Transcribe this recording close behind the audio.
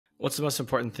What's the most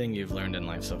important thing you've learned in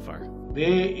life so far? There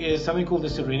is something called the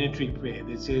Serenity Prayer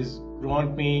that says,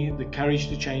 grant me the courage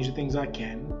to change the things I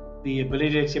can, the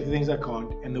ability to accept the things I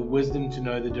can't, and the wisdom to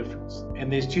know the difference.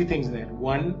 And there's two things in that.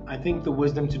 One, I think the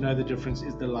wisdom to know the difference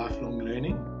is the lifelong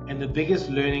learning. And the biggest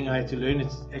learning I had to learn,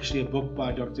 it's actually a book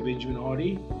by Dr. Benjamin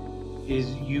Hardy,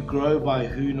 is you grow by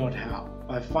who, not how.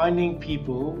 By finding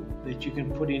people that you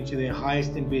can put into their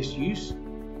highest and best use,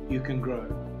 you can grow.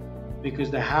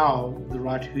 Because the how, the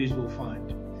right who's will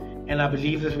find. And I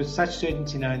believe this with such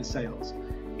certainty now in sales.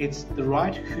 It's the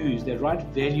right who's, that right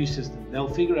value system. They'll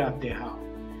figure out their how.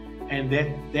 And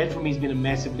that for me has been a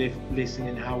massive lesson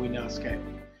in how we now scale.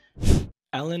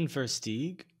 Alan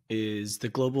Versteeg is the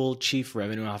Global Chief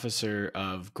Revenue Officer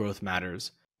of Growth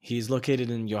Matters. He's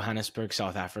located in Johannesburg,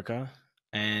 South Africa.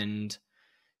 And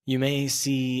you may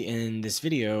see in this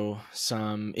video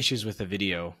some issues with the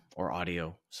video or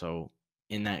audio. So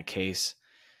in that case,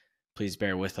 please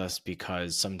bear with us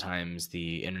because sometimes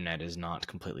the internet is not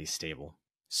completely stable.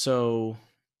 So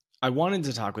I wanted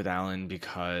to talk with Alan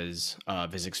because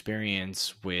of his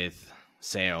experience with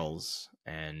sales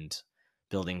and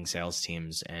building sales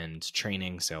teams and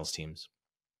training sales teams.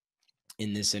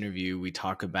 In this interview, we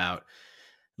talk about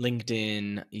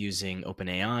LinkedIn using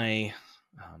OpenAI,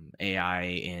 AI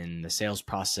in the sales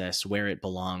process, where it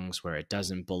belongs, where it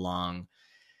doesn't belong.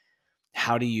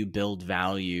 How do you build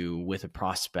value with a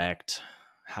prospect?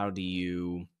 How do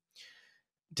you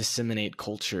disseminate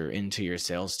culture into your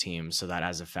sales team so that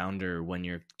as a founder, when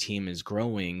your team is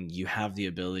growing, you have the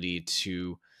ability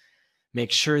to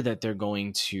make sure that they're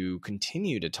going to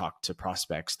continue to talk to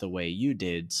prospects the way you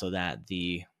did so that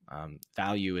the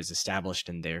value is established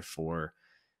and therefore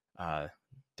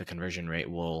the conversion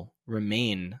rate will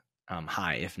remain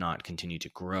high, if not continue to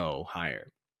grow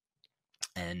higher.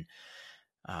 And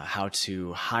how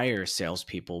to hire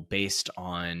salespeople based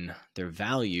on their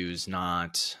values,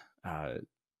 not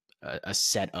a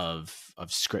set of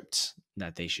scripts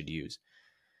that they should use,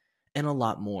 and a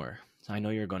lot more. I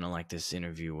know you're going to like this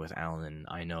interview with Alan.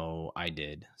 I know I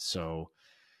did. So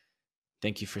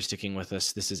thank you for sticking with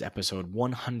us. This is episode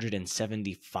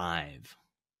 175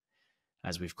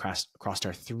 as we've crossed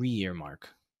our 3-year mark.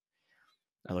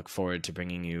 I look forward to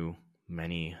bringing you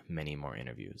many, many more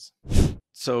interviews.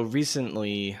 So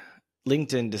recently,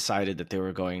 LinkedIn decided that they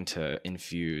were going to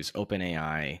infuse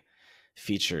OpenAI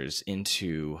features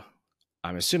into,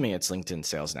 I'm assuming it's LinkedIn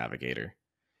Sales Navigator.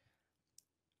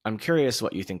 I'm curious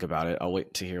what you think about it. I'll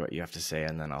wait to hear what you have to say,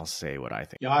 and then I'll say what I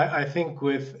think. Yeah, I think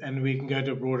and we can go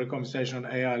to a broader conversation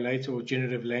on AI later, or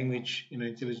generative language,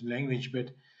 intelligent language,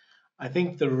 but I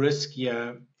think the risk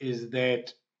here is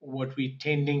that what we're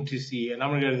tending to see, and I'm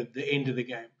going to go to the end of the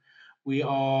game, we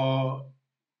are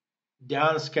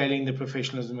downscaling the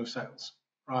professionalism of sales,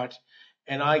 right?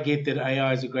 And I get that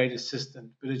AI is a great assistant,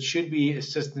 but it should be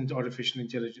assistant to artificial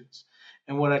intelligence.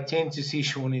 And what I tend to see,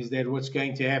 Sean, is that what's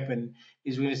going to happen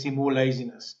is we're going to see more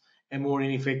laziness and more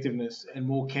ineffectiveness and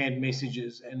more canned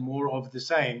messages and more of the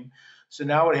same. So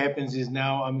now what happens is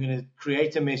now I'm going to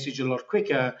create a message a lot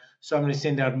quicker, so I'm going to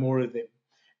send out more of them.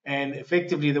 And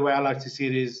effectively, the way I like to see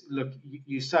it is, look,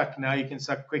 you suck, now you can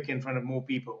suck quicker in front of more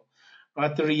people.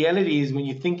 Right? The reality is when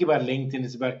you think about LinkedIn,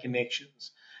 it's about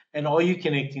connections. And are you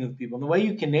connecting with people? And the way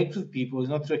you connect with people is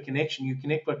not through a connection. You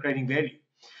connect by creating value.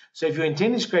 So if your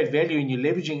intent is to create value and you're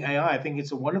leveraging AI, I think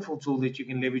it's a wonderful tool that you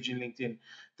can leverage in LinkedIn.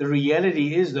 The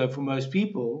reality is, though, for most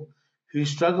people who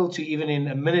struggle to even in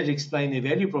a minute explain their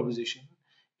value proposition,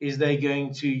 is they're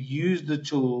going to use the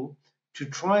tool to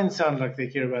try and sound like they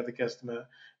care about the customer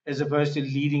as opposed to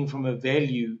leading from a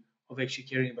value of actually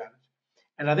caring about it.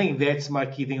 And I think that's my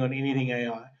key thing on anything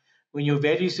AI. When your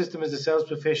value system as a sales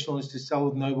professional is to sell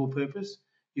with noble purpose,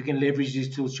 you can leverage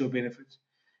these tools to your benefit.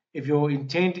 If your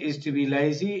intent is to be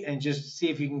lazy and just see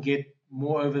if you can get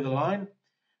more over the line,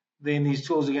 then these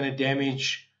tools are going to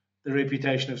damage the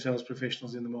reputation of sales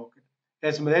professionals in the market.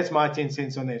 That's my 10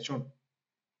 cents on that, Sean.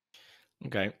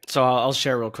 Okay, so I'll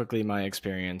share real quickly my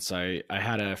experience. I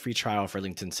had a free trial for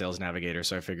LinkedIn Sales Navigator,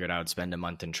 so I figured I would spend a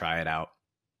month and try it out.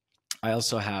 I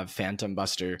also have Phantom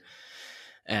Buster.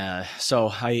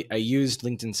 So I used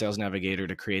LinkedIn Sales Navigator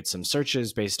to create some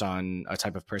searches based on a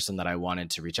type of person that I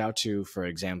wanted to reach out to. For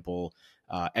example,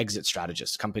 exit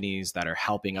strategists, companies that are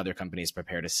helping other companies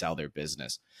prepare to sell their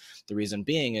business. The reason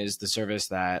being is the service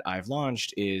that I've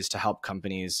launched is to help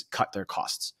companies cut their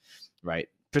costs, right?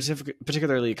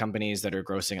 Particularly companies that are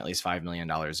grossing at least $5 million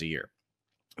a year.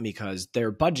 Because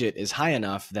their budget is high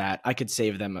enough that I could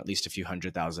save them at least a few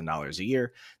 $100,000 a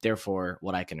year. Therefore,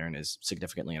 what I can earn is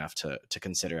significantly enough to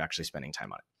consider actually spending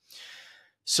time on it.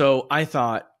 So I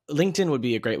thought LinkedIn would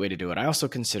be a great way to do it. I also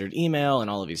considered email and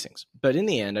all of these things. But in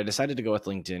the end, I decided to go with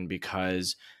LinkedIn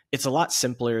because it's a lot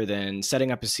simpler than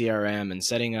setting up a CRM and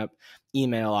setting up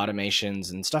email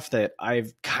automations and stuff that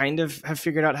I've kind of have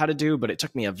figured out how to do, but it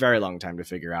took me a very long time to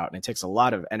figure out. And it takes a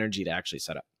lot of energy to actually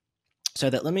set up. So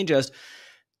that let me just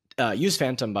use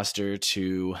Phantom Buster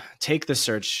to take the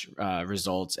search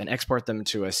results and export them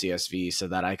to a CSV so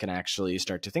that I can actually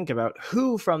start to think about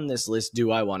who from this list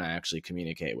do I want to actually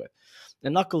communicate with.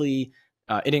 And luckily,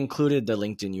 it included the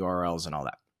LinkedIn URLs and all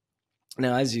that.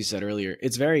 Now, as you said earlier,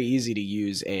 it's very easy to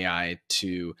use AI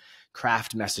to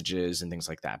craft messages and things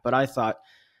like that. But I thought,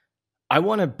 I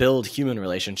want to build human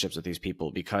relationships with these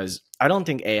people because I don't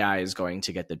think AI is going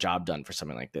to get the job done for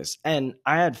something like this. And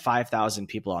I had 5,000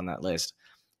 people on that list.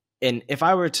 And if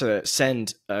I were to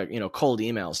send, cold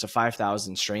emails to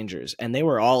 5,000 strangers and they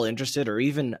were all interested, or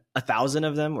even 1,000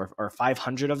 of them or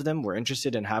 500 of them were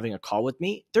interested in having a call with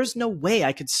me, there's no way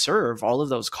I could serve all of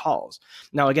those calls.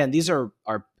 Now, again, these are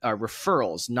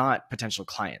referrals, not potential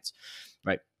clients,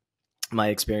 right? My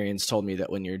experience told me that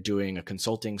when you're doing a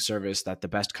consulting service, that the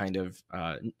best kind of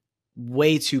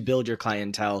way to build your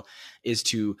clientele is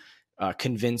to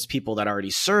convince people that already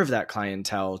serve that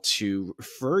clientele to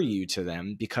refer you to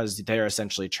them, because they're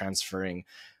essentially transferring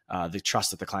the trust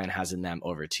that the client has in them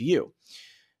over to you.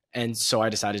 And so I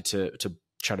decided to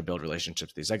try to build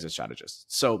relationships with these exit strategists.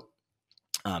 So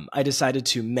I decided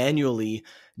to manually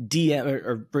DM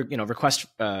or request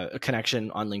a connection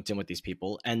on LinkedIn with these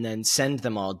people and then send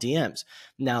them all DMs.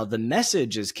 Now the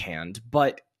message is canned,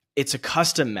 but it's a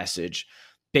custom message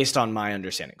based on my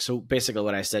understanding. So basically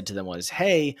what I said to them was,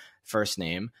 hey, first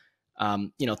name,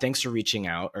 thanks for reaching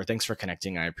out, or thanks for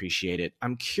connecting. I appreciate it.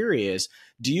 I'm curious,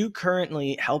 do you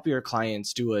currently help your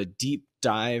clients do a deep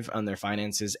dive on their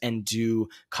finances and do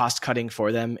cost cutting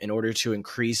for them in order to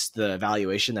increase the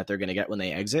valuation that they're going to get when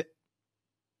they exit?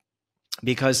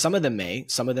 Because some of them may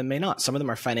not. Some of them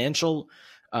are financial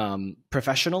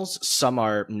professionals. Some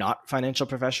are not financial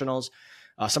professionals.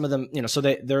 Some of them,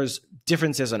 there's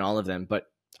differences in all of them, but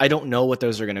I don't know what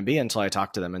those are going to be until I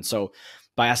talk to them. And so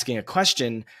by asking a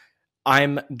question,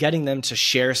 I'm getting them to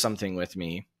share something with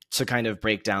me to kind of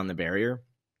break down the barrier.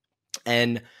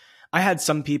 And I had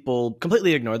some people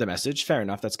completely ignore the message. Fair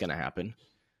enough. That's going to happen.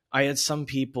 I had some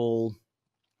people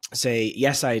say,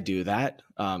 yes, I do that.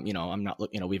 I'm not,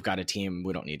 we've got a team.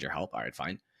 We don't need your help. All right,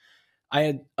 fine. I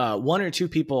had one or two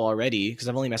people already, because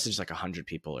I've only messaged like 100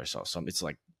 people or so. So it's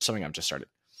like something I've just started.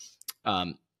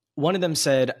 One of them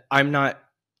said, I'm not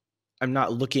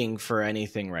looking for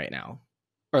anything right now,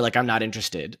 or like, I'm not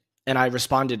interested. And I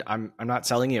responded, I'm not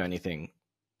selling you anything.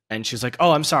 And she was like,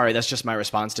 oh, I'm sorry. That's just my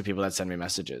response to people that send me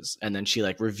messages. And then she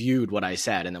like reviewed what I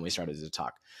said, and then we started to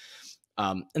talk.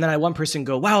 And then I had one person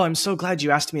go, wow, I'm so glad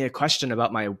you asked me a question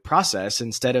about my process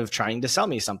instead of trying to sell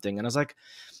me something. And I was like,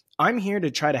 I'm here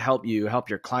to try to help you help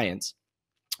your clients.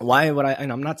 Why would I?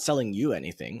 And I'm not selling you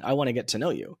anything. I want to get to know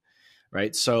you.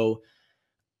 Right. So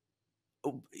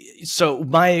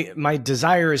my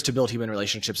desire is to build human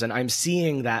relationships, and I'm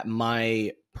seeing that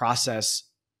my process,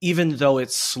 even though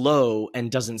it's slow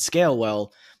and doesn't scale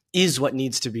well, is what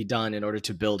needs to be done in order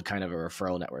to build kind of a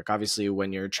referral network. Obviously,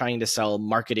 when you're trying to sell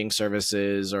marketing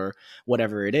services or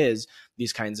whatever it is,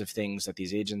 these kinds of things that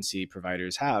these agency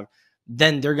providers have,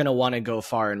 then they're going to want to go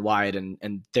far and wide,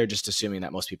 and they're just assuming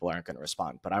that most people aren't going to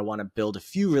respond. But I want to build a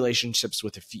few relationships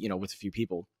with a few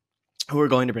people who are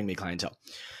going to bring me clientele.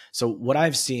 So what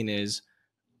I've seen is,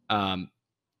 AI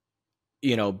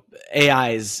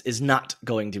is not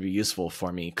going to be useful for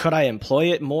me. Could I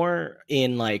employ it more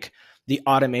in like the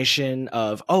automation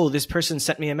of, oh, this person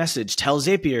sent me a message, tell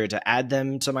Zapier to add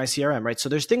them to my CRM, right? So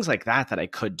there's things like that I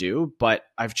could do, but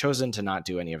I've chosen to not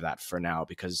do any of that for now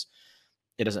because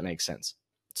it doesn't make sense.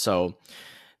 So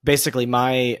basically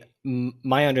my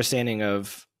understanding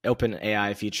of open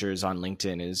AI features on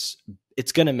LinkedIn is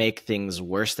it's going to make things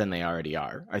worse than they already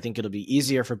are. I think it'll be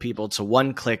easier for people to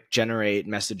one-click generate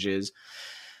messages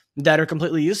that are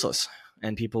completely useless,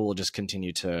 and people will just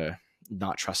continue to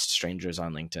not trust strangers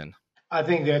on LinkedIn. I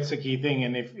think that's the key thing.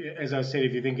 And as I said,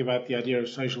 if you think about the idea of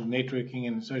social networking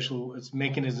and it's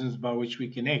mechanisms by which we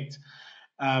connect.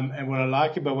 And what I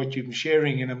like about what you've been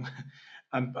sharing, and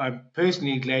I'm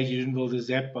personally glad you didn't build a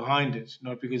Zap behind it,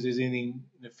 not because there's anything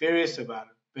nefarious about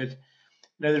it, but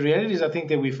the reality is, I think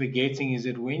that we're forgetting is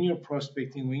that when you're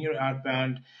prospecting, when you're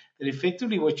outbound, that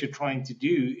effectively what you're trying to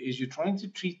do is you're trying to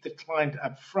treat the client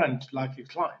up front like a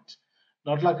client,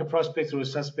 not like a prospect or a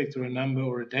suspect or a number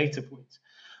or a data point.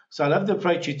 So I love the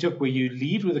approach you took where you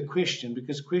lead with a question,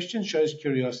 because question shows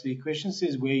curiosity, question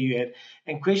says where you're at,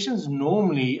 and questions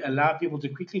normally allow people to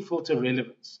quickly filter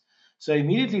relevance. So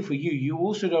immediately for you, you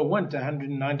also don't want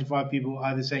 195 people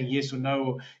either saying yes or no,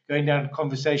 or going down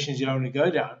conversations you don't want to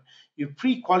go down. You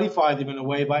pre-qualify them in a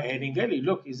way by adding value.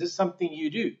 Look, is this something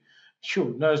you do?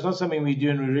 Sure. No, it's not something we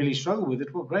do and we really struggle with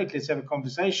it. Well, great. Let's have a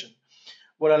conversation.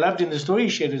 What I loved in the story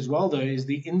shed as well, though, is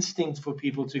the instinct for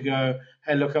people to go,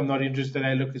 hey, look, I'm not interested.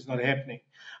 Hey, look, it's not happening.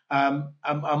 I'm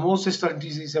also starting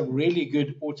to see some really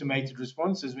good automated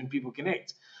responses when people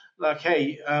connect. Like,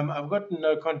 hey, I've got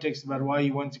no context about why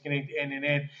you want to connect and.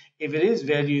 If it is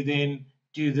value, then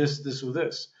do this, this, or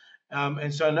this.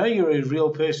 And so I know you're a real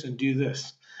person, do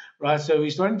this. Right? So we're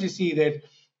starting to see that,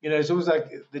 it's almost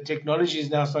like the technology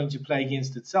is now starting to play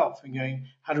against itself and going,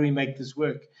 how do we make this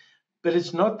work? But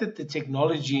it's not that the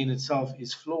technology in itself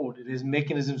is flawed. It has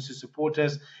mechanisms to support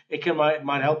us. It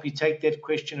might help you take that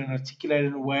question and articulate it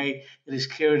in a way that is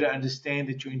clearer to understand,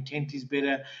 that your intent is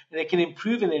better, and it can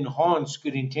improve and enhance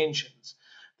good intentions.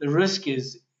 The risk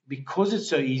is, because it's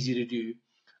so easy to do,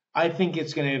 I think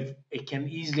it can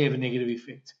easily have a negative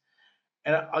effect.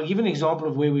 And I'll give an example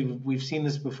of where we've seen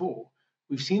this before.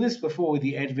 We've seen this before with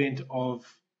the advent of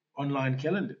online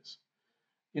calendars.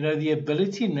 The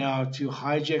ability now to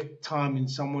hijack time in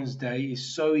someone's day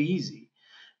is so easy.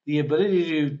 The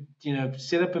ability to,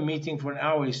 set up a meeting for an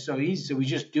hour is so easy. So we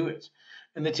just do it.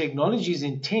 And the technology's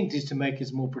intent is to make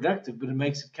us more productive, but it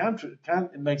makes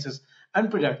it makes us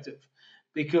unproductive,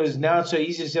 because now it's so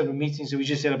easy to set up a meeting. So we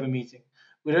just set up a meeting.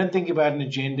 We don't think about an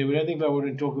agenda. We don't think about what we're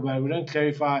going to talk about. We don't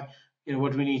clarify,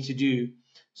 what we need to do.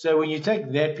 So when you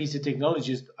take that piece of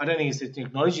technology, I don't think it's the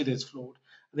technology that's flawed.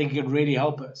 I think it can really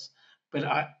help us. But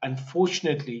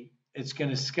unfortunately, it's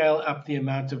going to scale up the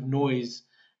amount of noise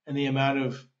and the amount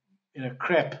of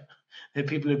crap that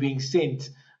people are being sent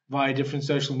via different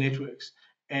social networks,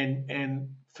 and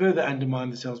further undermine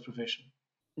the sales profession.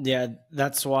 Yeah,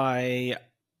 that's why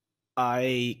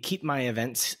I keep my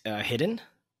events hidden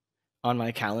on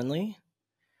my Calendly.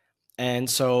 And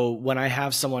so when I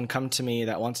have someone come to me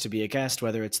that wants to be a guest,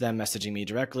 whether it's them messaging me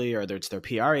directly or whether it's their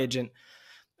PR agent,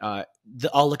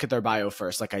 I'll look at their bio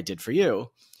first, like I did for you.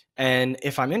 And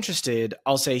if I'm interested,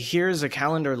 I'll say, here's a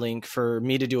calendar link for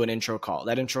me to do an intro call.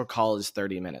 That intro call is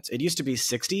 30 minutes. It used to be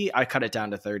 60. I cut it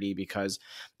down to 30 because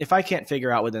if I can't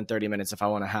figure out within 30 minutes if I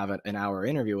want to have an hour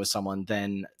interview with someone,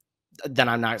 then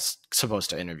I'm not supposed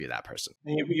to interview that person.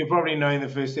 You're probably knowing the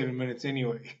first 7 minutes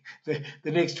anyway. The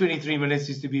next 23 minutes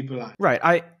is to be polite.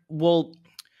 Right.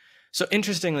 So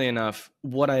interestingly enough,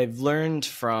 what I've learned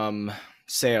from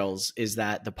sales is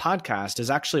that the podcast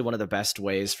is actually one of the best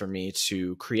ways for me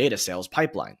to create a sales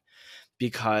pipeline,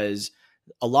 because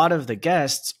a lot of the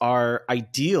guests are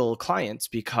ideal clients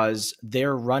because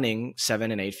they're running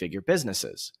 7 and 8 figure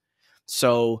businesses.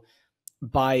 So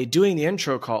by doing the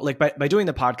intro call, like by doing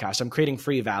the podcast, I'm creating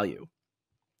free value.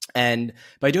 And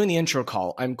by doing the intro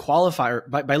call, I'm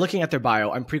by looking at their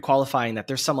bio, I'm pre-qualifying that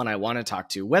there's someone I want to talk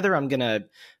to, whether I'm going to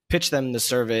pitch them the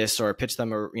service or pitch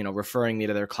them, or, referring me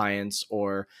to their clients,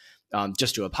 or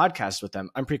just do a podcast with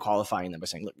them. I'm pre-qualifying them by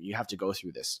saying, look, you have to go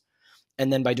through this.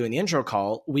 And then by doing the intro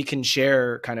call, we can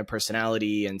share kind of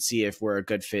personality and see if we're a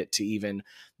good fit to even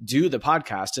do the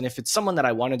podcast. And if it's someone that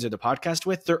I want to do the podcast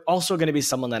with, they're also going to be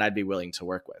someone that I'd be willing to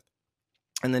work with.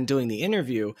 And then doing the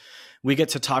interview, we get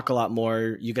to talk a lot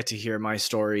more. You get to hear my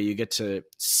story. You get to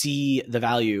see the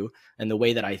value and the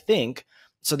way that I think,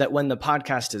 so that when the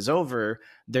podcast is over,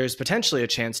 there's potentially a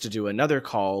chance to do another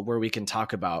call where we can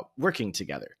talk about working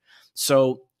together.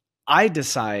 So I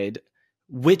decide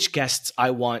which guests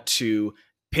I want to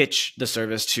pitch the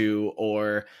service to,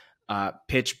 or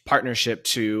pitch partnership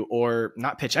to, or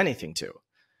not pitch anything to.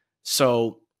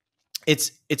 So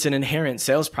it's an inherent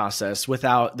sales process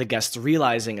without the guests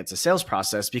realizing it's a sales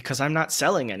process, because I'm not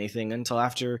selling anything until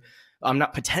after. I'm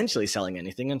not potentially selling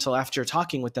anything until after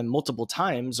talking with them multiple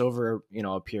times over,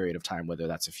 a period of time, whether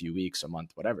that's a few weeks, a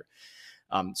month, whatever.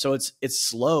 So it's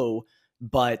slow,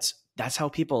 but that's how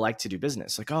people like to do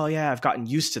business. Like, oh yeah, I've gotten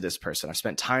used to this person. I've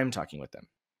spent time talking with them.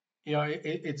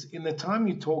 It's in the time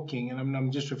you're talking, and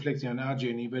I'm just reflecting on our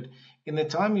journey, but in the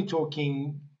time you're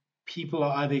talking, people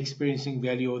are either experiencing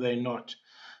value or they're not.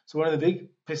 So one of the big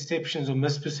perceptions or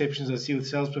misperceptions I see with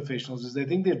sales professionals is they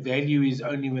think that value is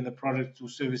only when the product or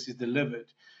service is delivered.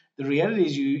 The reality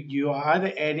is you are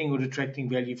either adding or detracting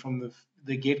value from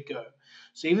the get-go.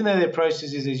 So even though their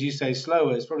process is, as you say,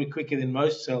 slower, it's probably quicker than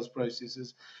most sales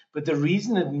processes. But the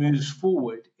reason it moves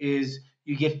forward is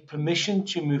you get permission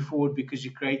to move forward because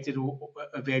you created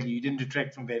a value. You didn't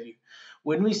detract from value.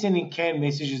 When we're sending canned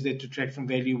messages that detract from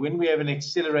value, when we have an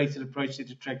accelerated approach that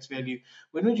detracts value,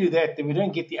 when we do that, then we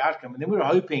don't get the outcome. And then we're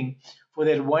hoping for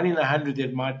that 1 in 100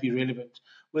 that might be relevant.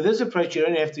 With this approach, you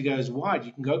don't have to go as wide.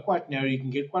 You can go quite narrow. You can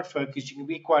get quite focused. You can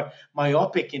be quite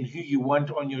myopic in who you want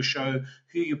on your show,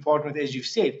 who you partner with, as you've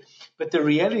said. But the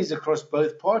reality is across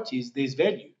both parties, there's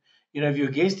value. If your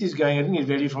guest is going, I didn't get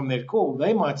value from that call,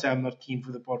 they might say, I'm not keen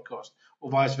for the podcast,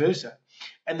 or vice versa.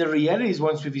 And the reality is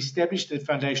once we've established the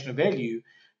foundation of value,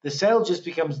 the sale just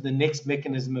becomes the next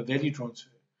mechanism of value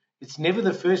transfer. It's never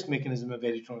the first mechanism of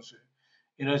value transfer.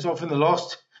 It's often the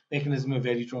last mechanism of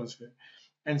value transfer.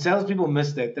 And salespeople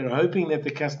miss that. They're hoping that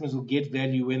the customers will get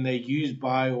value when they use,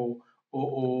 buy,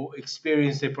 or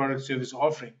experience their product, service, or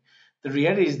offering. The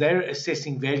reality is they're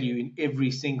assessing value in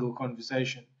every single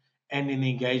conversation and in the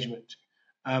engagement.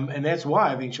 And that's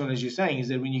why I think, Sean, as you're saying, is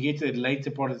that when you get to that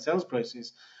later part of the sales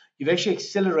process, you've actually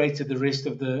accelerated the rest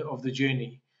of the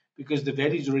journey because the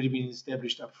value's already been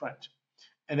established up front.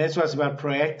 And that's why it's about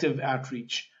proactive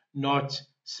outreach, not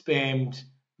spammed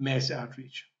mass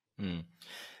outreach.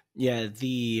 Yeah,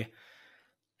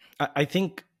 I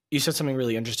think you said something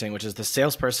really interesting, which is the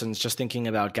salesperson's just thinking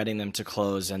about getting them to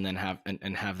close and then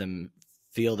have them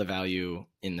feel the value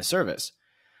in the service.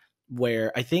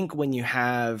 Where I think when you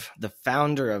have the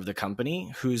founder of the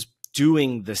company who's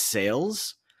doing the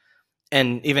sales,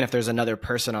 and even if there's another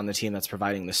person on the team that's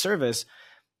providing the service,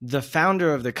 the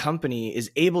founder of the company is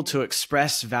able to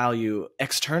express value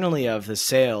externally of the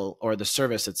sale or the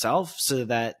service itself so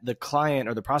that the client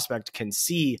or the prospect can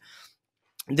see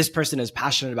this person is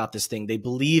passionate about this thing. They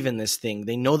believe in this thing.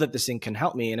 They know that this thing can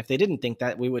help me. And if they didn't think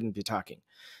that, we wouldn't be talking.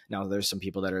 Now, there's some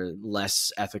people that are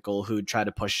less ethical who try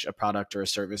to push a product or a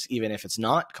service, even if it's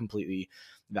not completely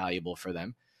valuable for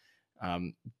them.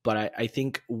 But I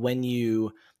think when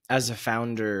you, as a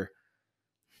founder,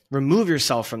 remove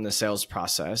yourself from the sales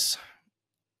process,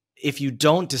 if you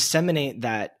don't disseminate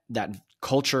that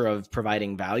culture of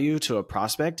providing value to a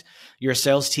prospect, your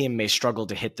sales team may struggle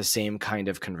to hit the same kind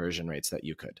of conversion rates that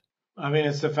you could.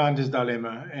 It's the founder's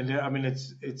dilemma. And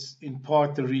it's in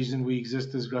part the reason we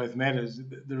exist as Growth Matters.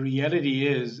 The reality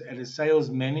is, at a sales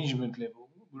management level,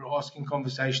 we're asking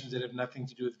conversations that have nothing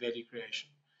to do with value creation.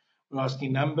 We're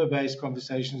asking number-based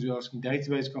conversations. We're asking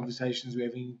data-based conversations. We're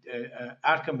having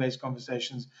outcome-based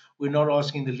conversations. We're not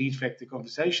asking the lead factor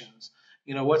conversations.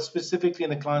 What specifically in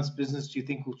the client's business do you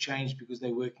think will change because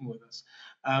they're working with us?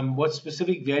 What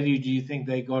specific value do you think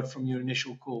they got from your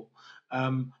initial call?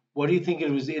 What do you think it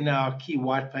was in our key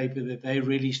white paper that they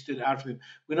really stood out for them?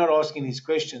 We're not asking these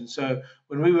questions. So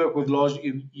when we work with large,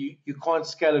 you can't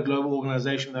scale a global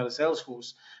organization without a sales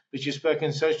force, but you've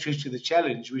spoken so true to the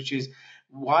challenge, which is,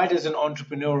 why does an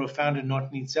entrepreneur or founder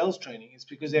not need sales training? It's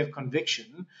because they have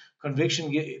conviction.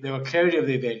 They have clarity of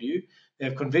their value. They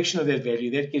have conviction of their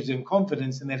value. That gives them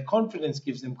confidence, and that confidence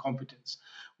gives them competence.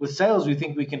 With sales, we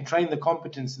think we can train the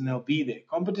competence and they'll be there.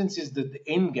 Competence is the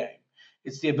end game.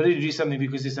 It's the ability to do something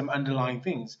because there's some underlying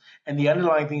things. And the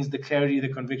underlying thing is the clarity, the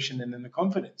conviction, and then the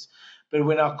confidence. But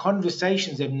when our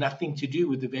conversations have nothing to do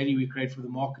with the value we create for the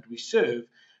market we serve,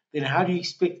 then how do you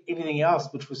expect anything else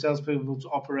but for salespeople to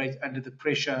operate under the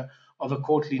pressure of a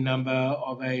quarterly number,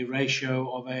 of a ratio,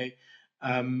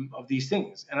 of these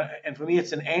things? And for me,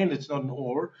 it's an and, it's not an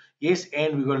or. Yes,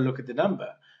 and we've got to look at the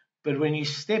number. But when you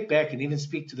step back and even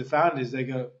speak to the founders, they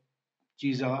go,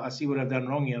 geez, I see what I've done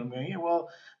wrong here. I'm going, yeah, well,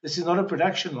 this is not a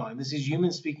production line. This is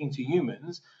humans speaking to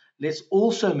humans. Let's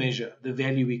also measure the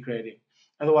value we're creating.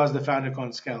 Otherwise, the founder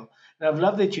can't scale. And I've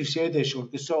loved that you've shared that, Sean,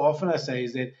 because so often I say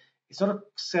is that it's not a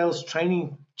sales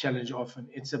training challenge often.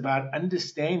 It's about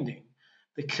understanding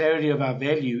the clarity of our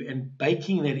value and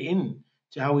baking that in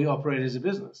to how we operate as a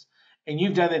business. And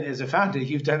you've done it as a founder.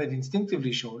 You've done it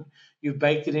instinctively, Sean. You've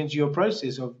baked it into your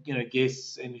process of,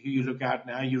 guests and who you look at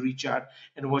and how you reach out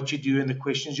and what you do and the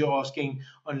questions you're asking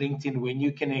on LinkedIn when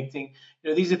you're connecting.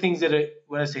 These are things that are,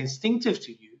 when I say instinctive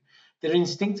to you, they're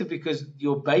instinctive because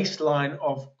your baseline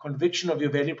of conviction of your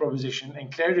value proposition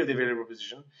and clarity of the value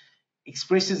proposition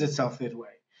expresses itself that way.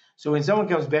 So when someone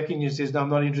comes back and you says, no, I'm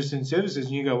not interested in services,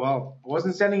 and you go, well, I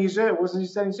wasn't selling you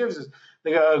services.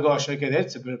 They go, oh gosh, okay,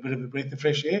 that's a bit of a breath of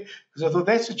fresh air, because I thought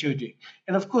that's what you were doing.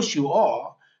 And of course you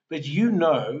are, but you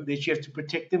know that you have to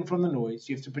protect them from the noise.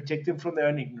 You have to protect them from their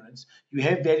own ignorance. You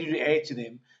have value to add to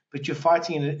them, but you're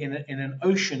fighting in an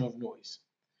ocean of noise.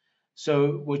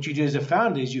 So what you do as a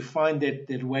founder is you find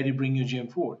that way to bring your gem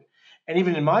forward. And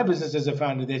even in my business as a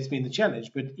founder, that's been the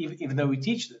challenge. But even though we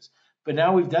teach this, but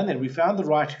now we've done that. We found the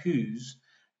right who's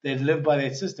that live by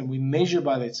that system. We measure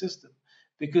by that system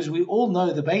because we all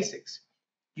know the basics.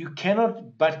 You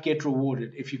cannot but get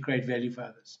rewarded if you create value for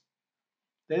others.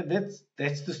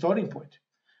 That's the starting point.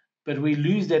 But we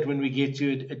lose that when we get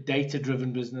to a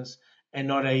data-driven business and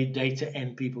not a data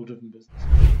and people-driven business.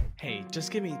 Hey,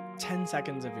 just give me 10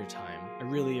 seconds of your time, I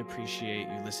really appreciate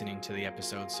you listening to the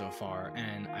episode so far,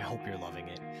 and I hope you're loving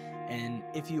it. And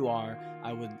if you are,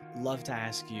 I would love to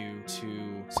ask you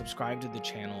to subscribe to the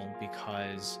channel,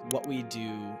 because what we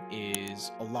do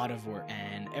is a lot of work,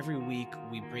 and every week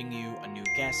we bring you a new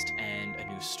guest and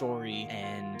a new story,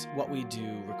 and what we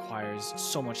do requires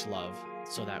so much love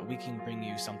so that we can bring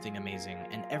you something amazing.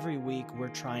 And every week we're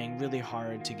trying really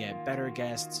hard to get better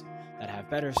guests that have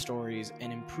better stories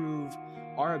and improve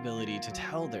our ability to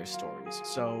tell their stories.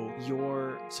 So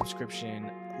your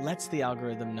subscription lets the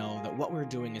algorithm know that what we're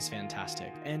doing is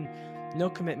fantastic, and no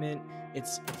commitment,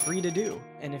 it's free to do.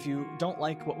 And if you don't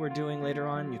like what we're doing later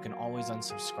on, you can always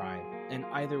unsubscribe. And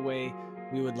either way,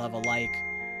 we would love a like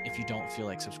if you don't feel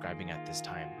like subscribing at this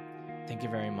time. Thank you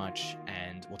very much,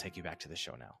 and we'll take you back to the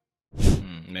show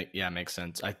now. Yeah, makes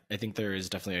sense. I think there is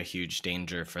definitely a huge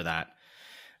danger for that.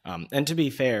 And to be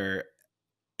fair,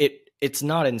 it's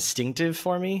not instinctive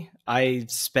for me. I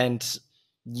spent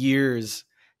years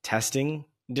testing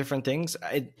different things.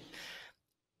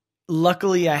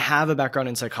 Luckily, I have a background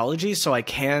in psychology, so I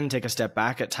can take a step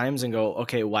back at times and go,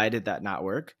 okay, why did that not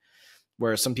work?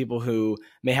 Where some people who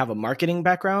may have a marketing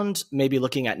background may be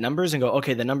looking at numbers and go,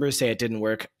 okay, the numbers say it didn't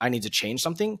work. I need to change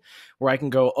something. Where I can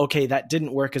go, okay, that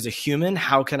didn't work as a human.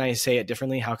 How can I say it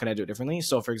differently? How can I do it differently?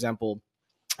 So for example,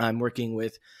 I'm working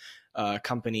with a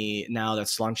company now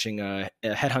that's launching a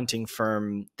headhunting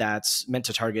firm that's meant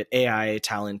to target AI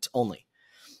talent only.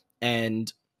 And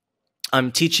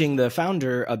I'm teaching the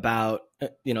founder about,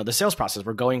 the sales process.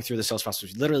 We're going through the sales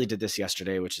process. We literally did this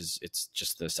yesterday, it's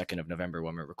just the 2nd of November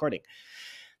when we're recording.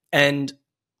 And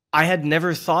I had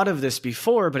never thought of this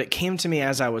before, but it came to me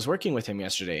as I was working with him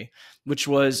yesterday, which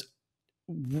was,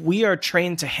 we are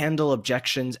trained to handle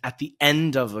objections at the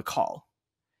end of the call.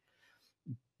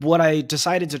 What I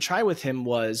decided to try with him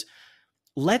was,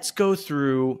 let's go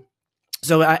through.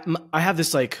 So I have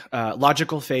this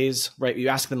logical phase, right? You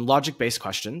ask them logic-based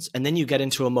questions, and then you get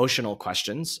into emotional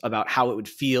questions about how it would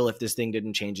feel if this thing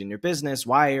didn't change in your business.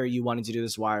 Why are you wanting to do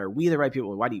this? Why are we the right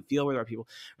people? Why do you feel we're the right people?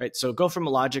 Right? So go from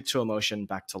logic to emotion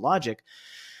back to logic,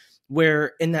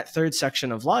 where in that third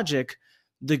section of logic,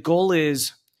 the goal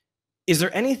is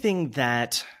there anything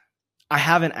that I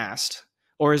haven't asked?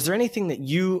 Or is there anything that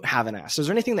you haven't asked? Is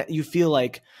there anything that you feel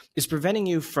like is preventing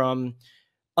you from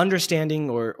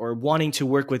understanding or wanting to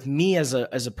work with me as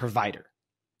a provider,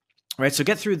 right? So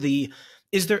get through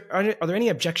are there any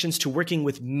objections to working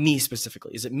with me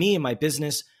specifically? Is it me and my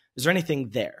business? Is there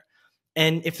anything there?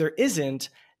 And if there isn't,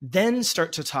 then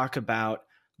start to talk about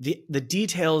the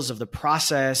details of the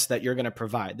process that you're going to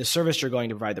provide, the service you're going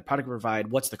to provide, the product you provide,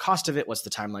 what's the cost of it, what's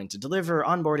the timeline to deliver,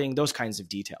 onboarding, those kinds of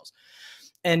details.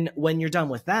 And when you're done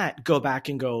with that, go back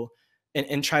and go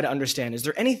and try to understand, is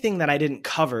there anything that I didn't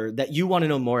cover that you want to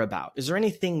know more about? Is there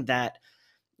anything that,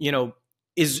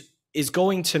 is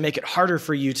going to make it harder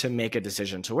for you to make a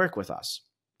decision to work with us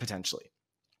potentially?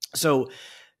 So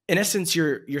in essence,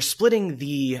 you're splitting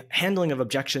the handling of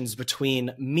objections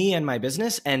between me and my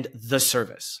business and the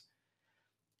service.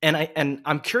 And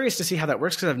I'm curious to see how that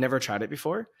works, because I've never tried it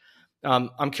before.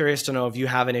 I'm curious to know if you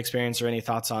have any experience or any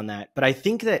thoughts on that. But I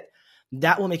think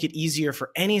that will make it easier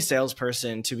for any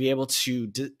salesperson to be able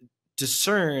to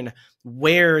discern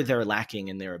where they're lacking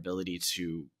in their ability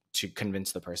to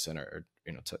convince the person or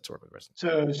to work with the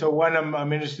person. So one,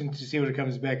 I'm interested to see what it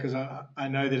comes back, because I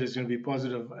know that it's going to be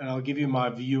positive, and I'll give you my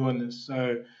view on this.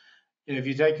 So if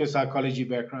you take your psychology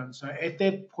background, so at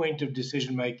that point of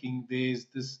decision making, there's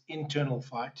this internal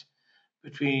fight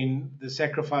between the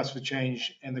sacrifice for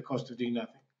change and the cost of doing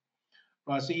nothing.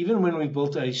 Right, so even when we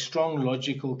built a strong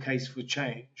logical case for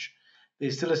change,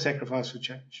 there's still a sacrifice for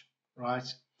change,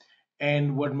 right?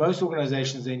 And what most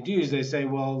organizations then do is they say,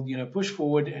 well, push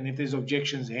forward, and if there's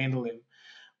objections, handle them.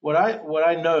 What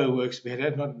I know works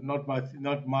better,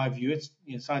 not my view, it's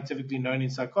scientifically known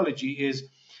in psychology, is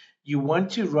you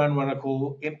want to run what I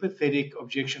call empathetic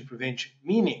objection prevention.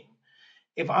 Meaning,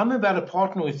 if I'm about to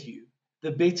partner with you,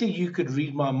 the better you could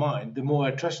read my mind, the more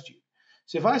I trust you.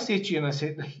 So if I said to you and I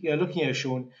said, looking at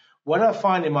Sean, what I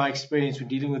find in my experience when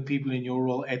dealing with people in your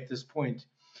role at this point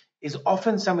is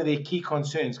often some of their key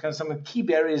concerns, kind of some of the key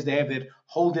barriers they have that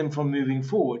hold them from moving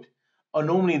forward are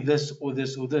normally this or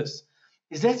this or this.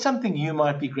 Is that something you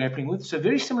might be grappling with? So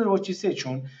very similar to what you said,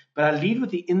 Sean, but I lead with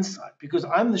the insight, because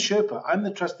I'm the Sherpa, I'm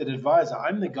the trusted advisor,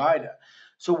 I'm the guider.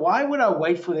 So why would I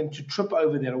wait for them to trip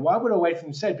over that? Or why would I wait for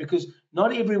them to say it? Because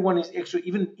not everyone is extra,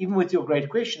 even with your great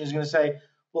question, is going to say,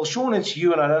 well, Sean, it's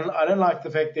you, and I don't like the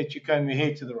fact that you comb your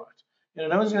hair to the right.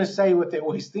 No one's going to say what they're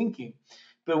always thinking.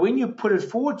 But when you put it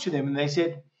forward to them and they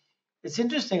said, It's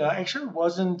interesting. I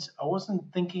wasn't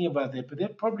thinking about that, but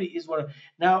that probably is one.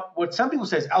 Now, what some people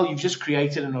say is, "Oh, you've just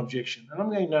created an objection," and I'm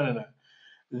going, no, no, no.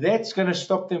 That's going to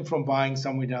stop them from buying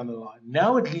somewhere down the line.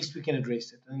 Now, at least we can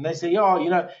address it. And they say,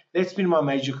 "Yeah, that's been my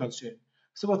major concern."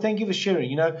 So, well, thank you for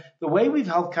sharing. The way we've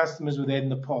helped customers with that in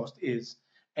the past is,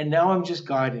 and now I'm just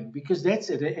guiding because that's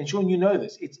it. And Sean, you know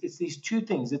this. It's these two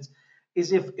things.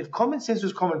 If common sense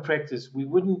was common practice, we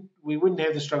wouldn't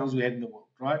have the struggles we had in the world,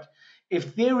 right?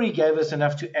 If theory gave us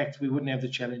enough to act, we wouldn't have the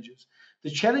challenges. The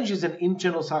challenge is an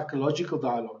internal psychological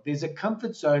dialogue. There's a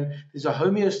comfort zone, there's a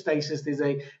homeostasis, there's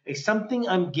a something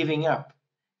I'm giving up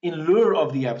in lieu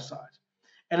of the upside.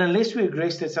 And unless we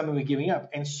address that's something we're giving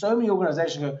up, and so many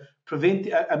organizations go,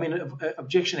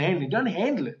 objection handling. Don't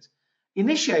handle it.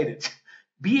 Initiate it.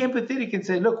 Be empathetic and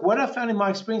say, look, what I found in my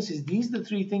experience is these are the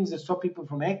three things that stop people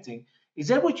from acting. Is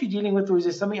that what you're dealing with, or is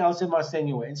there something else that might stand in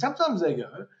your way? And sometimes they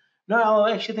go, no,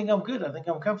 I actually think I'm good. I think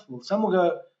I'm comfortable. Some will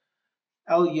go,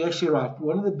 Al, you're actually right.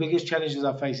 One of the biggest challenges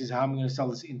I face is how I'm going to sell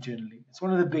this internally. It's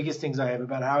one of the biggest things I have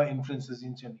about how I influence this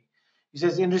internally. He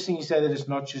says, it's interesting you say that it's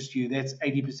not just you. That's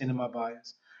 80% of my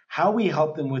buyers. How we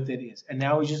help them with that is, and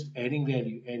now we're just adding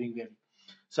value.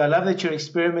 So I love that you're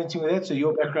experimenting with that. So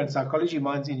your background psychology,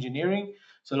 mine's engineering.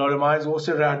 So a lot of mine's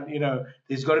also around,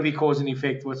 there's got to be cause and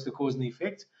effect. What's the cause and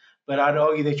effect? But I'd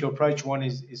argue that your approach one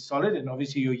is solid, and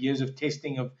obviously your years of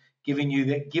testing of giving you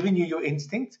your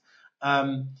instinct.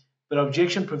 But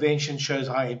objection prevention shows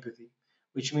high empathy,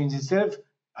 which means instead of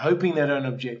hoping they don't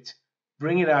object,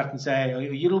 bring it out and say, hey, are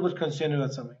you a little bit concerned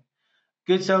about something?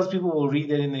 Good salespeople will read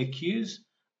that in their cues.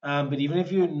 But even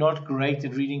if you're not great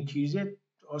at reading cues yet,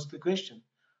 ask the question.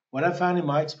 What I found in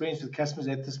my experience with customers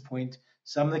at this point,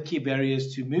 some of the key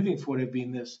barriers to moving forward have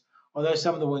been this, although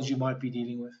some of the ones you might be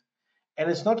dealing with. And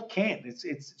it's not canned.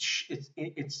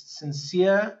 It's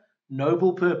sincere,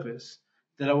 noble purpose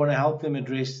that I want to help them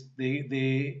address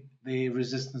their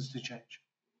resistance to change.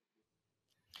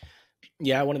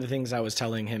 Yeah, one of the things I was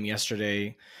telling him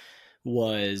yesterday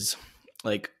was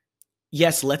like,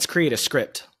 yes, let's create a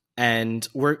script. And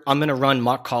I'm going to run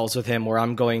mock calls with him where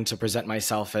I'm going to present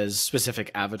myself as specific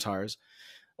avatars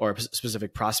or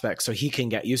specific prospects so he can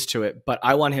get used to it. But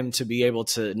I want him to be able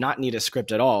to not need a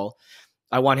script at all.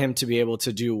 I want him to be able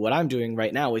to do what I'm doing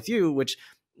right now with you, which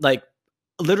like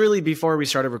literally before we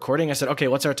started recording, I said, okay,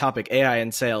 what's our topic? AI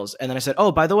and sales. And then I said,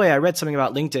 oh, by the way, I read something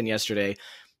about LinkedIn yesterday.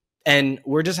 And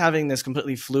we're just having this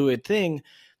completely fluid thing.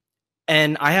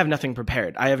 And I have nothing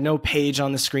prepared. I have no page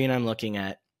on the screen I'm looking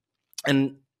at.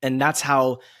 And that's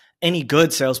how any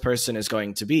good salesperson is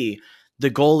going to be. The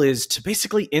goal is to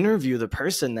basically interview the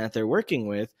person that they're working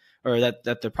with, or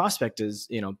that the prospect is,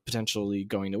 potentially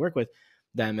going to work with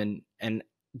them, and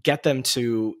get them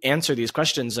to answer these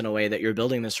questions in a way that you're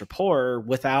building this rapport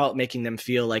without making them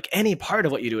feel like any part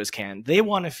of what you do is canned. They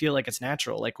want to feel like it's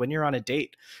natural. Like when you're on a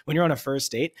date, when you're on a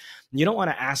first date, you don't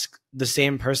want to ask the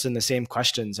same person the same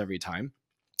questions every time,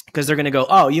 because they're going to go,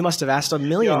 oh, you must have asked a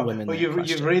million women. Well,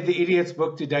 you've read the Idiot's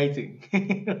Book to Dating.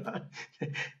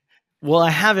 Well,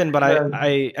 I haven't, but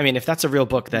I mean, if that's a real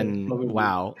book, then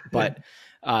wow. But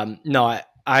no,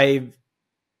 I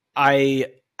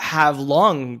have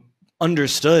long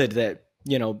understood that,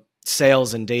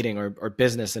 sales and dating or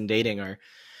business and dating are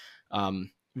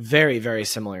very, very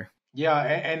similar. Yeah.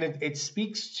 And it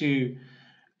speaks to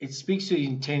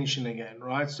intention again,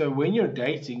 right? So when you're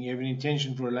dating, you have an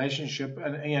intention for a relationship,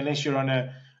 and unless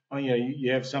you're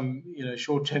you have some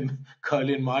short-term goal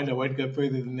in mind. I won't go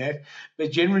further than that.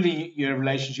 But generally, your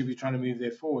relationship, you're trying to move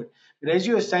that forward. But as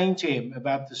you were saying to him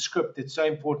about the script, that's so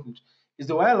important. Is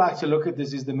the way I like to look at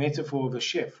this is the metaphor of a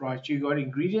chef, right? You got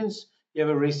ingredients, you have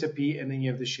a recipe, and then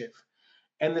you have the chef.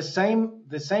 And the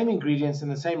same ingredients and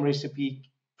the same recipe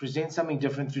present something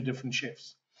different through different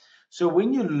chefs. So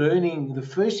when you're learning, the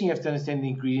first thing you have to understand the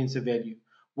ingredients of value.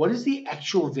 What is the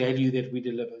actual value that we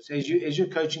deliver? So as you're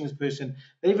coaching this person,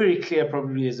 they're very clear,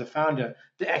 probably as a founder,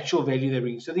 the actual value they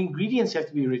bring. So the ingredients have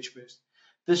to be rich first.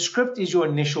 The script is your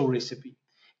initial recipe.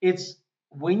 It's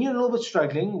when you're a little bit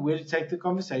struggling, where to take the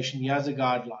conversation, here's a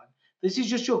guideline. This is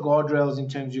just your guardrails in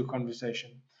terms of your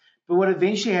conversation. But what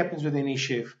eventually happens with any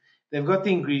chef, they've got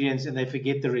the ingredients and they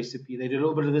forget the recipe. They do a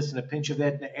little bit of this and a pinch of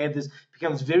that and they add this. It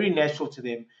becomes very natural to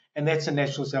them. And that's a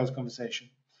natural sales conversation.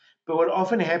 But what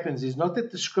often happens is not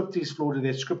that the script is flawed or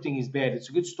that scripting is bad. It's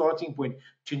a good starting point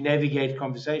to navigate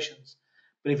conversations.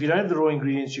 But if you don't have the raw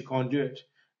ingredients, you can't do it.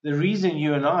 The reason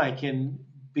you and I can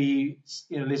be,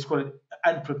 let's call it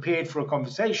unprepared for a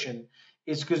conversation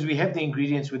is because we have the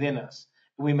ingredients within us.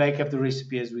 And we make up the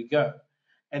recipe as we go.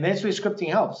 And that's where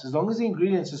scripting helps. As long as the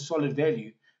ingredients are solid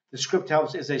value, the script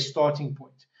helps as a starting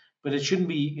point. but it shouldn't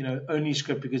be, only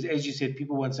script, because as you said,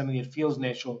 people want something that feels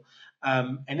natural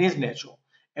and is natural.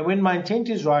 And when my intent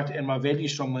is right and my value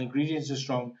is strong, my ingredients are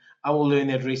strong, I will learn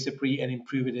that recipe and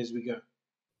improve it as we go.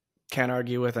 Can't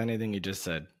argue with anything you just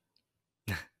said.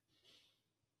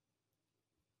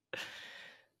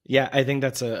 Yeah, I think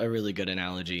that's a really good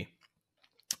analogy.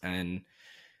 And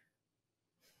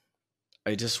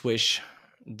I just wish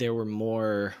there were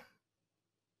more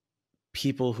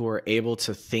people who are able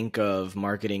to think of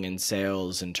marketing and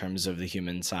sales in terms of the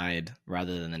human side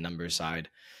rather than the number side.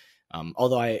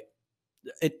 Although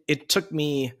it took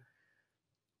me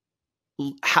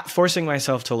forcing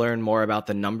myself to learn more about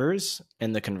the numbers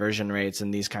and the conversion rates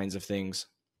and these kinds of things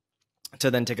to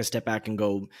then take a step back and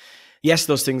go, yes,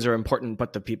 those things are important,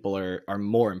 but the people are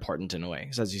more important in a way.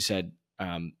 So as you said,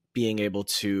 being able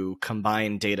to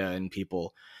combine data and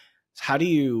people. How do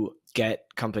you get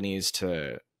companies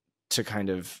to kind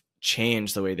of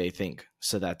change the way they think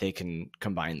so that they can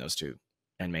combine those two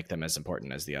and make them as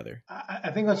important as the other?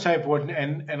 I think that's so important,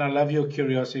 and I love your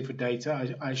curiosity for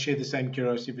data. I share the same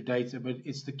curiosity for data, but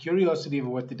it's the curiosity of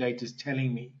what the data is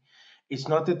telling me. It's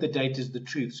not that the data is the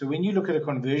truth. So when you look at a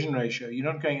conversion ratio,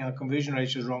 you're not going, our conversion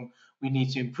ratio is wrong, we need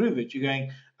to improve it. You're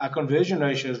going, our conversion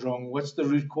ratio is wrong, what's the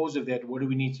root cause of that? What do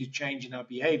we need to change in our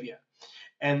behavior?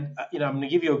 And I'm going to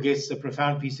give your guests a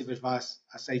profound piece of advice.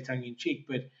 I say tongue in cheek,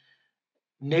 but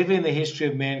never in the history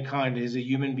of mankind has a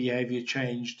human behavior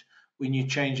changed when you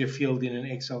change a field in an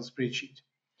Excel spreadsheet,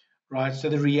 right? So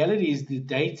the reality is the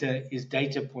data is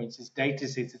data points, it's data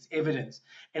sets, it's evidence.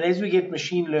 And as we get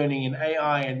machine learning and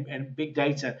AI and big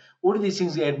data, all of these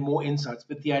things add more insights.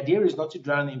 But the idea is not to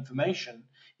drown the information,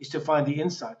 is to find the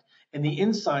insight. And the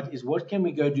insight is, what can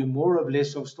we go do more of,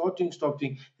 less of, stop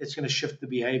doing, that's going to shift the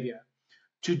behavior.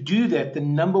 To do that, the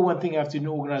number one thing I have to do in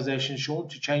an organization, Sean,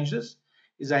 to change this,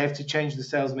 is I have to change the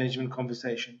sales management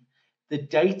conversation. The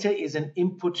data is an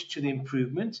input to the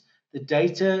improvement. The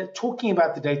data, talking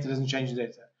about the data doesn't change the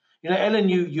data. Alan,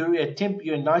 you're at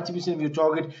 90% of your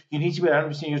target. You need to be at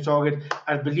 100% of your target.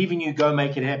 I believe in you. Go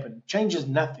make it happen. Changes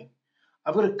nothing.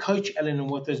 I've got to coach Alan on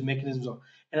what those mechanisms are.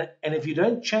 And if you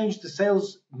don't change the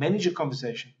sales manager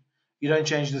conversation, you don't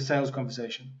change the sales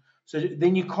conversation. So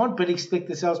then you can't but expect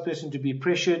the salesperson to be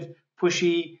pressured,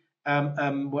 pushy,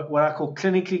 what I call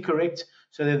clinically correct.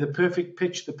 So they're the perfect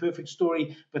pitch, the perfect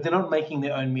story, but they're not making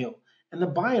their own meal. And the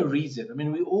buyer reads it. I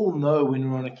mean, we all know when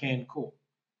we're on a canned call,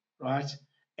 right?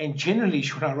 And generally,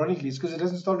 ironically, it's because it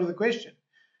doesn't start with a question.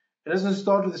 It doesn't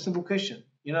start with a simple question.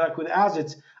 Like with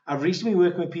ours, I've recently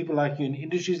worked with people like you in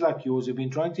industries like yours who've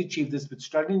been trying to achieve this, but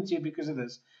struggling to because of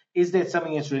this. Is that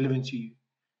something that's relevant to you?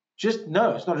 Just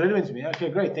no, it's not relevant to me.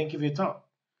 Okay, great. Thank you for your time.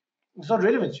 It's not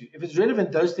relevant to you. If it's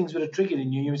relevant, those things would have triggered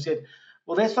in you. You said,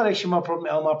 well, that's not actually my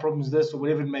problem. My problem is this, or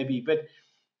whatever it may be. But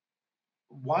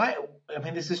why? I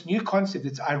mean, there's this new concept.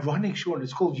 It's ironic, Sean.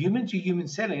 It's called human-to-human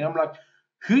selling. I'm like,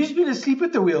 who's been asleep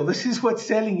at the wheel? This is what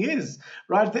selling is,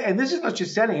 right? And this is not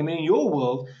just selling. I mean, in your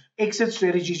world, exit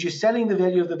strategies, you're selling the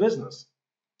value of the business.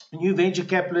 New venture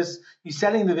capitalists, you're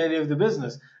selling the value of the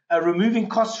business. Removing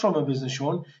costs from a business,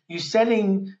 Sean, you're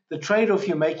selling the trade-off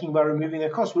you're making by removing the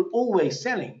cost. We're always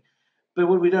selling. But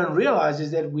what we don't realize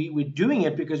is that we're doing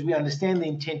it because we understand the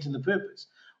intent and the purpose.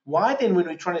 Why then, when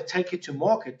we're trying to take it to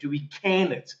market, do we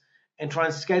can it and try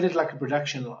and scale it like a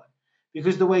production line?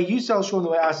 Because the way you sell, Sean, the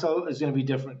way I sell is going to be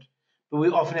different. But we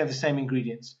often have the same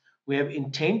ingredients. We have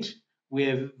intent, we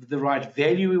have the right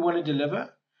value we want to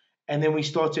deliver, and then we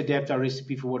start to adapt our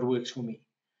recipe for what works for me.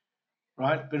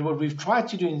 Right? But what we've tried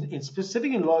to do in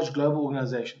specific in large global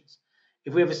organizations,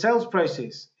 if we have a sales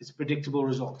process, it's predictable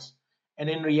results. And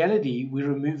in reality, we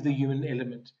remove the human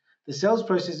element. The sales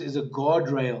process is a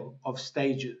guardrail of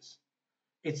stages.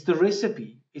 It's the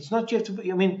recipe. It's not you have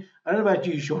to. I mean, I don't know about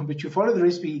you, Sean, but you follow the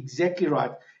recipe exactly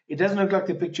right. It doesn't look like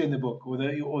the picture in the book or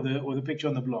the picture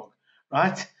on the blog,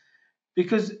 right?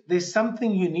 Because there's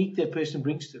something unique that person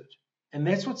brings to it, and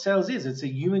that's what sales is. It's a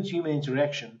human-to-human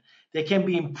interaction that can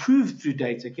be improved through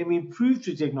data, can be improved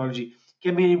through technology,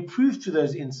 can be improved through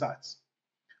those insights.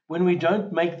 When we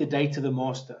don't make the data the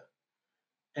master,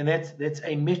 and that's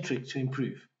a metric to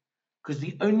improve, because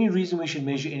the only reason we should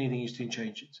measure anything is to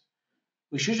change it.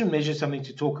 We shouldn't measure something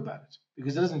to talk about it,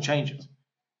 because it doesn't change it.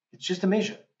 It's just a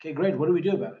measure. Okay, great. What do we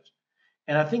do about it?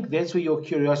 And I think that's where your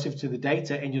curiosity to the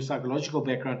data and your psychological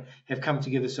background have come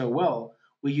together so well,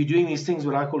 where you're doing these things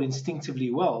what I call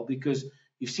instinctively well, because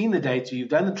you've seen the data, you've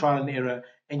done the trial and error,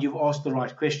 and you've asked the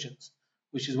right questions,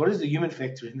 which is, what is the human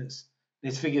factor in this?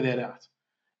 Let's figure that out.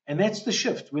 And that's the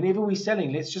shift. Whenever we're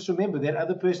selling, let's just remember that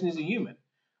other person is a human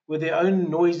with their own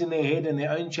noise in their head and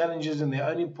their own challenges and their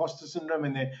own imposter syndrome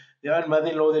and their own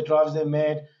mother-in-law that drives them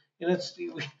mad. We're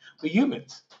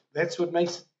humans. that's what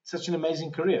makes such an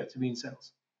amazing career, to be in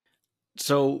sales.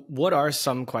 So what are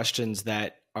some questions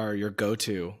that are your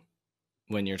go-to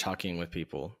when you're talking with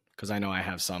people? Because I know I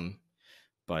have some,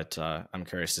 but I'm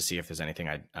curious to see if there's anything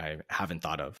I haven't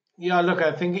thought of. Yeah, look,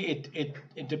 I think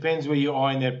it depends where you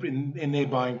are in their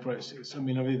buying process. I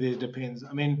mean, obviously it depends.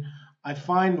 I mean, I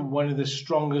find one of the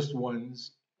strongest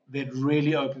ones that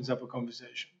really opens up a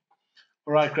conversation.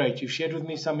 All right, great. You've shared with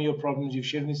me some of your problems. You've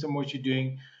shared with me some of what you're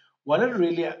doing. What I'd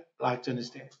really like to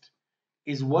understand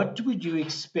is, what would you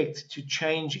expect to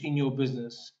change in your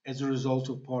business as a result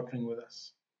of partnering with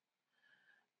us?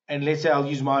 And let's say I'll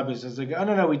use my business. They go, oh,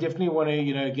 no, we definitely want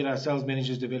to, get our sales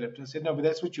managers developed. I said, no, but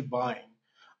that's what you're buying.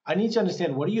 I need to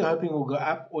understand, what are you hoping will go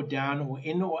up or down or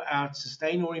in or out,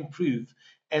 sustain or improve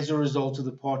as a result of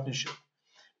the partnership?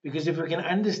 Because if we can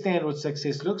understand what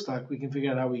success looks like, we can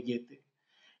figure out how we get there.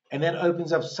 And that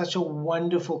opens up such a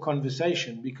wonderful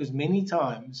conversation, because many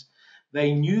times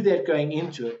they knew that going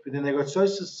into it, but then they got so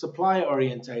supply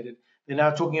orientated, they're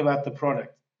now talking about the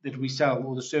product that we sell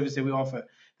or the service that we offer.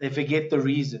 They forget the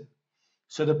reason.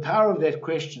 So the power of that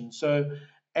question. So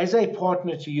as a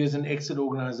partner to you as an exit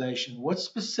organization, what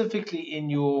specifically in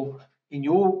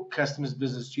your customer's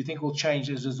business do you think will change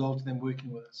as a result of them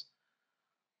working with us?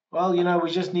 Well,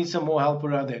 we just need some more help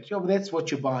around that. Yeah, but that's what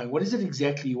you're buying. What is it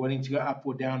exactly you're wanting to go up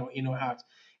or down or in or out?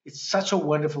 It's such a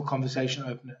wonderful conversation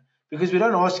opener, because we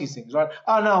don't ask these things, right?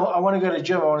 Oh, no, I want to go to the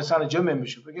gym. I want to sign a gym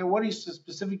membership. Okay, what are you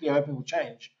specifically hoping will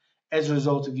change as a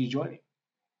result of you joining?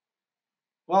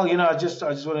 Well, I just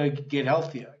want to get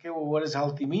healthier. Okay, well, what does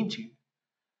healthy mean to you?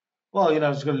 Well, I'm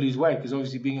just going to lose weight, because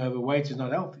obviously being overweight is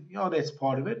not healthy. That's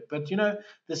part of it. But,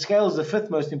 the scale is the fifth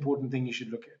most important thing you should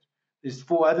look at. There's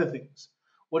 4 other things.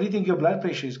 What do you think your blood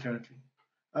pressure is currently?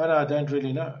 Oh, no, I don't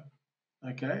really know.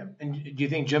 Okay. And do you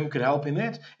think gym could help in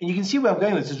that? And you can see where I'm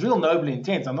going with this. It's real noble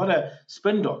intent. I'm not a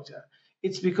spin doctor.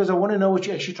 It's because I want to know what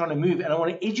you're actually trying to move, and I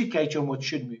want to educate you on what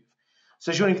should move.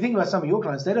 So, Sean, if you think about some of your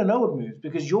clients, they don't know what moves,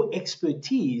 because your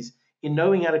expertise in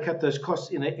knowing how to cut those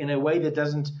costs in a way that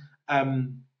doesn't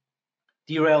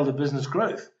derail the business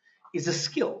growth is a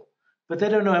skill, but they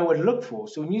don't know what to look for.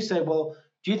 So when you say, well,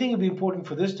 do you think it'd be important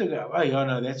for this to go? Oh, yeah,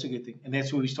 no, that's a good thing. And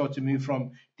that's where we start to move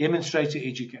from demonstrate to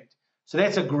educate. So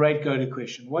that's a great go-to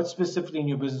question. What specifically in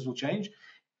your business will change?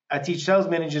 I teach sales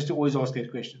managers to always ask that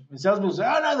question. When salespeople say,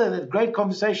 oh, no, that's a great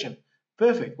conversation.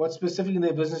 Perfect. What specifically in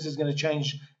their business is going to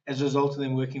change as a result of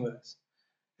them working with us?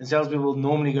 And salespeople will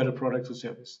normally go to product or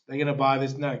service. They're going to buy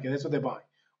this. No, okay, that's what they're buying.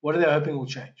 What are they hoping will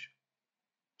change?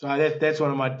 So that's one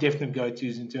of my definite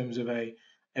go-tos in terms of a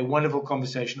wonderful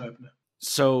conversation opener.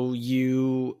 So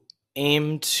you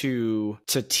aim to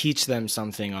teach them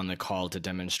something on the call to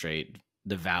demonstrate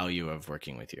the value of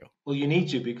working with you. Well, you need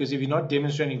to, because if you're not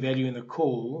demonstrating value in the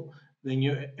call, then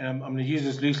I'm going to use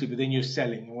this loosely, but then you're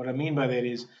selling. And what I mean by that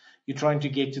is you're trying to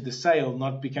get to the sale,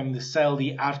 not become the sale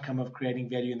the outcome of creating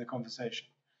value in the conversation.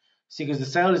 See, because the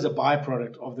sale is a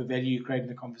byproduct of the value you create in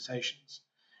the conversations.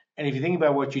 And if you think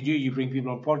about what you do, you bring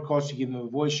people on podcasts, you give them a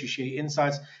voice, you share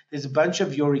insights. There's a bunch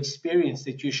of your experience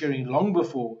that you're sharing long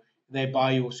before they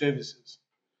buy your services,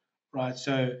 right?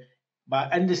 So by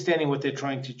understanding what they're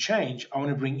trying to change, I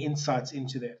want to bring insights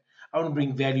into that. I want to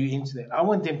bring value into that. I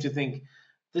want them to think,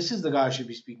 this is the guy I should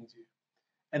be speaking to.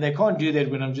 And they can't do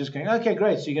that when I'm just going, okay,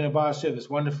 great, so you're going to buy a service.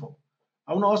 Wonderful.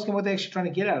 I want to ask them what they're actually trying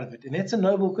to get out of it. And that's a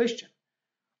noble question.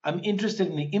 I'm interested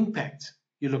in the impact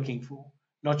you're looking for,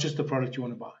 not just the product you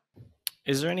want to buy.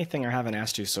 Is there anything I haven't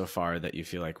asked you so far that you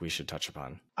feel like we should touch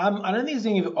upon? I don't think there's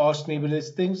anything you've asked me, but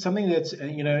it's something that's,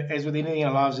 as with anything in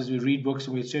our lives, as we read books,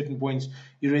 and we at certain points,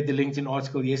 you read the LinkedIn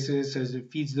article yesterday, so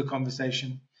it feeds the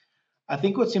conversation. I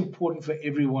think what's important for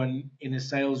everyone in a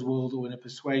sales world or in a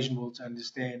persuasion world to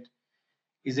understand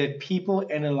is that people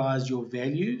analyze your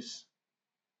values,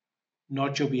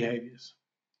 not your behaviors.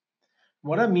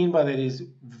 What I mean by that is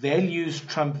values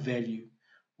trump value.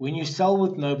 When you sell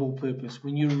with noble purpose,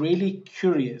 when you're really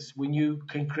curious, when you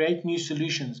can create new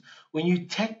solutions, when you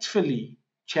tactfully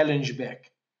challenge back,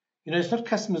 it's not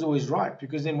customers always right,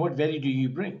 because then what value do you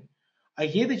bring? I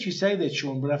hear that you say that,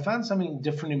 Sean, but I found something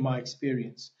different in my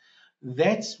experience.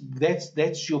 That's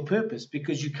your purpose,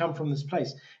 because you come from this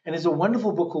place. And there's a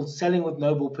wonderful book called Selling with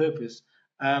Noble Purpose.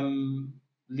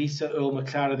 Lisa Earl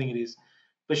McLeod, I think it is.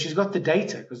 But she's got the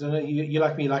data, because I know you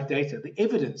like me, like data, the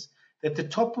evidence that the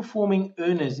top performing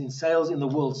earners in sales in the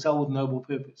world sell with noble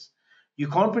purpose. You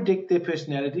can't predict their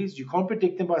personalities. You can't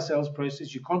predict them by sales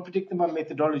process. You can't predict them by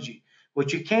methodology.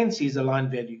 What you can see is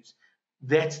aligned values.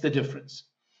 That's the difference.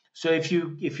 So if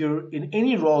you're in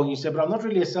any role and you say, but I'm not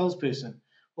really a salesperson,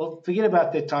 well, forget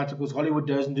about that title, because Hollywood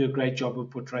doesn't do a great job of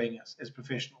portraying us as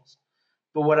professionals.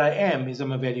 But what I am is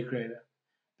I'm a value creator,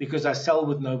 because I sell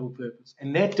with noble purpose.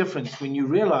 And that difference, when you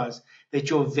realize that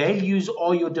your values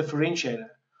are your differentiator,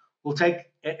 will take,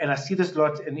 and I see this a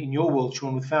lot in your world,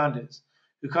 Sean, with founders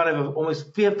who kind of are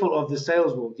almost fearful of the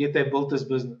sales world, yet they built this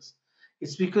business.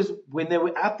 It's because when they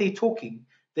were out there talking,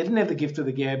 they didn't have the gift of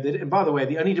the gab. And by the way,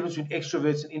 the only difference between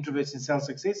extroverts and introverts in sales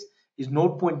success is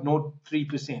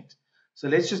 0.03%. So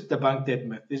let's just debunk that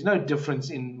myth. There's no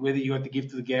difference in whether you got the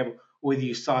gift of the gab or whether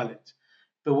you're silent.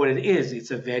 But what it is,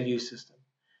 it's a value system.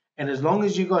 And as long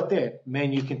as you got that,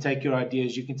 man, you can take your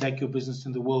ideas, you can take your business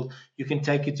in the world, you can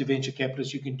take it to venture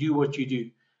capitalists, you can do what you do.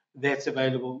 That's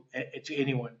available to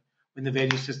anyone when the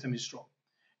value system is strong.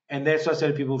 And that's why I say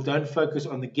to people, don't focus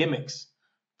on the gimmicks,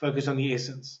 focus on the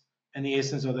essence. And the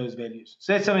essence of those values.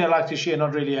 So that's something I'd like to share,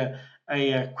 not really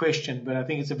a question, but I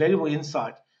think it's a valuable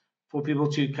insight for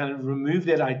people to kind of remove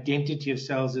that identity of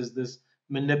sales as this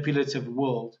manipulative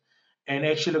world and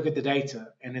actually look at the data.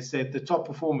 And it's that the top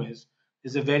performers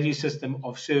is a value system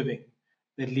of serving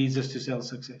that leads us to sales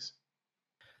success.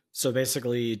 So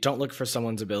basically, don't look for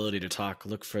someone's ability to talk.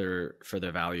 Look for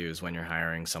their values when you're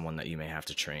hiring someone that you may have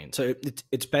to train. So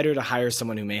it's better to hire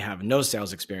someone who may have no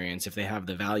sales experience if they have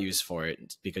the values for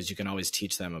it, because you can always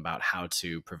teach them about how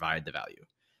to provide the value,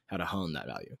 how to hone that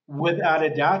value. Without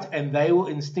a doubt, and they will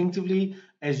instinctively,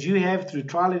 as you have through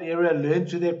trial and error, learn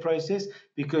through that process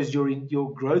because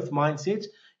your growth mindset,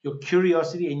 your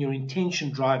curiosity, and your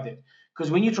intention drive that.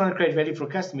 Because when you're trying to create value for a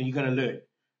customer, you're going to learn.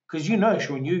 Because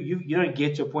Sean, you don't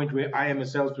get to a point where I am a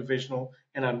sales professional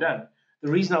and I'm done. The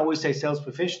reason I always say sales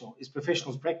professional is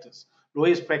professionals practice.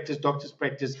 Lawyers practice, doctors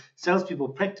practice, salespeople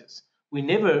practice. We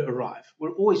never arrive.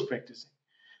 We're always practicing.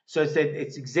 So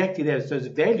it's exactly that. It's those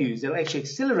values that will actually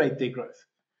accelerate their growth.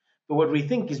 But what we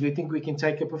think is we can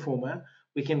take a performer,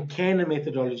 we can a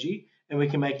methodology, and we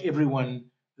can make everyone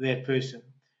that person.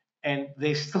 And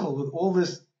there's still, with all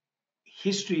this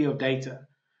history of data,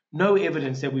 no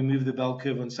evidence that we move the bell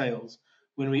curve on sales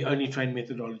when we only train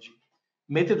methodology.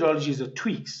 Methodologies are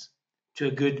tweaks to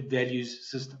a good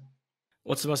values system.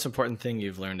 What's the most important thing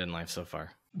you've learned in life so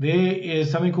far? There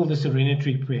is something called the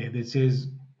Serenity Prayer that says,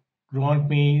 grant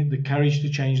me the courage to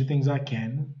change the things I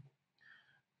can,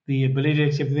 the ability to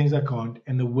accept the things I can't,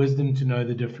 and the wisdom to know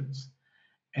the difference.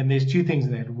 And there's two things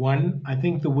in that. One, I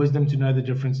think the wisdom to know the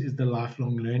difference is the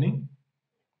lifelong learning,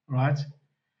 right?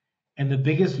 And the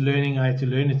biggest learning I had to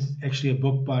learn, it's actually a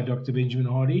book by Dr. Benjamin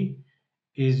Hardy,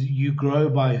 is you grow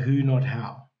by who, not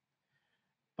how.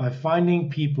 By finding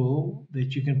people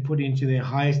that you can put into their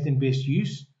highest and best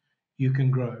use, you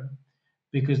can grow.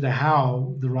 Because the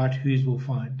how, the right who's will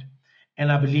find.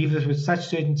 And I believe this with such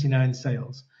certainty now in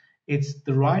sales. It's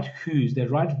the right who's,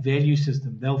 that right value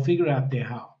system. They'll figure out their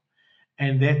how.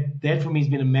 And that for me has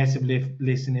been a massive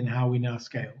lesson in how we now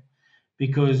scale.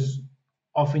 Because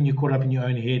often you're caught up in your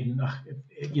own head. And,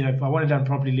 if I want it done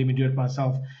properly, let me do it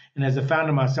myself. And as a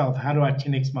founder myself, how do I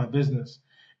 10x my business?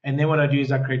 And then what I do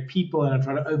is I create people and I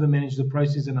try to overmanage the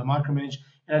process and I micromanage.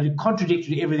 And I do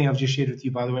contradictory to everything I've just shared with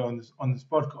you, by the way, on this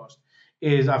podcast,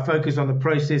 is I focus on the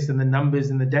process and the numbers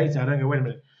and the data. I don't go, wait a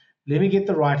minute, let me get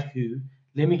the right who.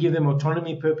 Let me give them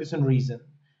autonomy, purpose, and reason.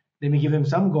 Let me give them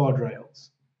some guardrails.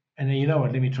 And then you know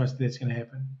what, let me trust that's going to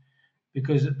happen.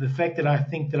 Because the fact that I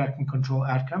think that I can control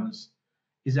outcomes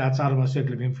is outside of my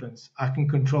circle of influence. I can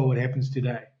control what happens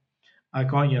today. I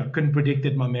couldn't predict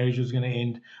that my marriage was going to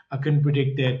end. I couldn't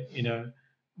predict that,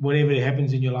 whatever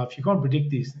happens in your life, you can't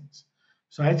predict these things.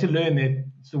 So I had to learn that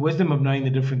it's the wisdom of knowing the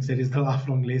difference that is the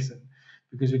lifelong lesson,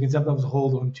 because we can sometimes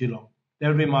hold on too long. That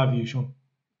would be my view, Sean.